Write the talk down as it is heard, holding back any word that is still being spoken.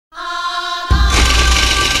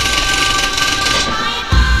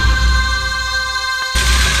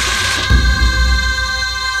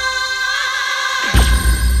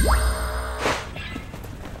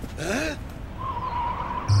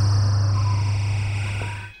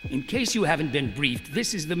In case you haven't been briefed,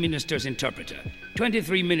 this is the minister's interpreter.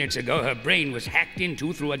 23 minutes ago, her brain was hacked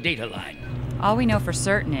into through a data line. All we know for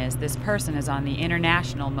certain is this person is on the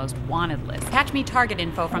international most wanted list. Patch me target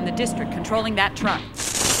info from the district controlling that truck.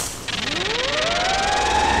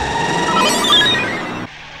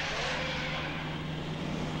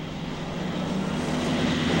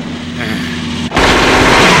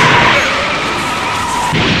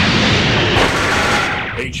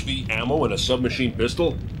 HV ammo and a submachine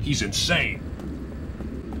pistol? He's insane.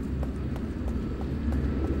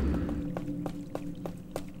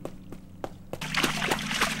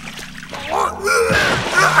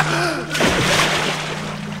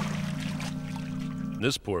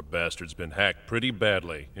 This poor bastard's been hacked pretty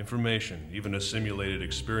badly. Information, even a simulated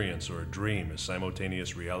experience or a dream, is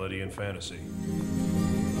simultaneous reality and fantasy.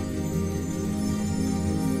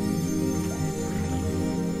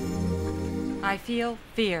 I feel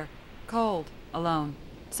fear, cold, alone.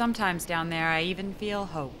 Sometimes down there I even feel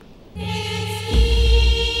hope.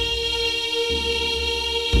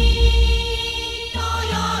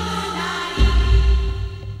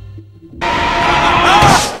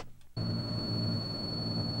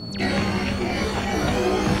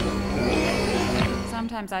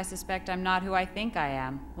 Sometimes I suspect I'm not who I think I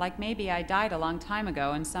am. Like maybe I died a long time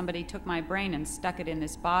ago and somebody took my brain and stuck it in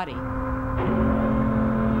this body.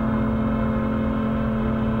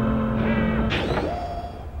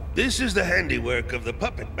 This is the handiwork of the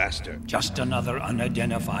puppet master. Just another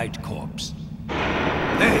unidentified corpse.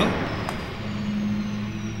 Hey!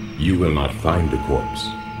 You will not find a corpse.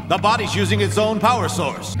 The body's using its own power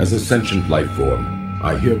source. As a sentient life form,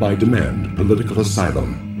 I hereby demand political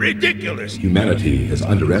asylum. Ridiculous! Humanity has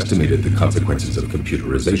underestimated the consequences of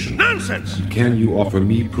computerization. Nonsense! Can you offer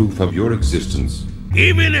me proof of your existence?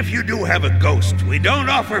 Even if you do have a ghost, we don't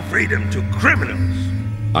offer freedom to criminals.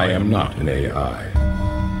 I am not an AI.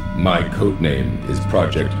 My codename is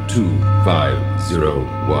Project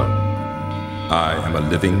 2501. I am a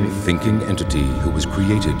living, thinking entity who was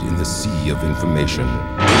created in the sea of information.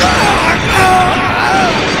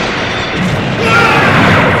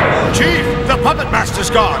 Chief, the puppet master's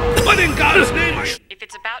gone. What in God's name? If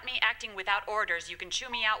it's about me acting without orders, you can chew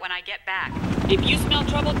me out when I get back. If you smell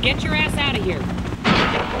trouble, get your ass out of here.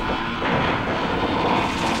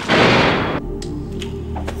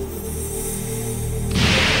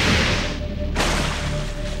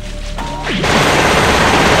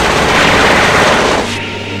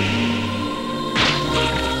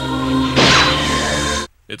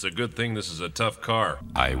 It's a good thing this is a tough car.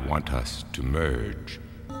 I want us to merge.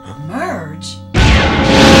 Merge?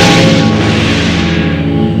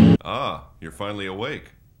 Ah, you're finally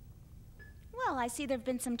awake. Well, I see there have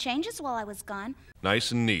been some changes while I was gone.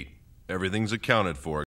 Nice and neat. Everything's accounted for.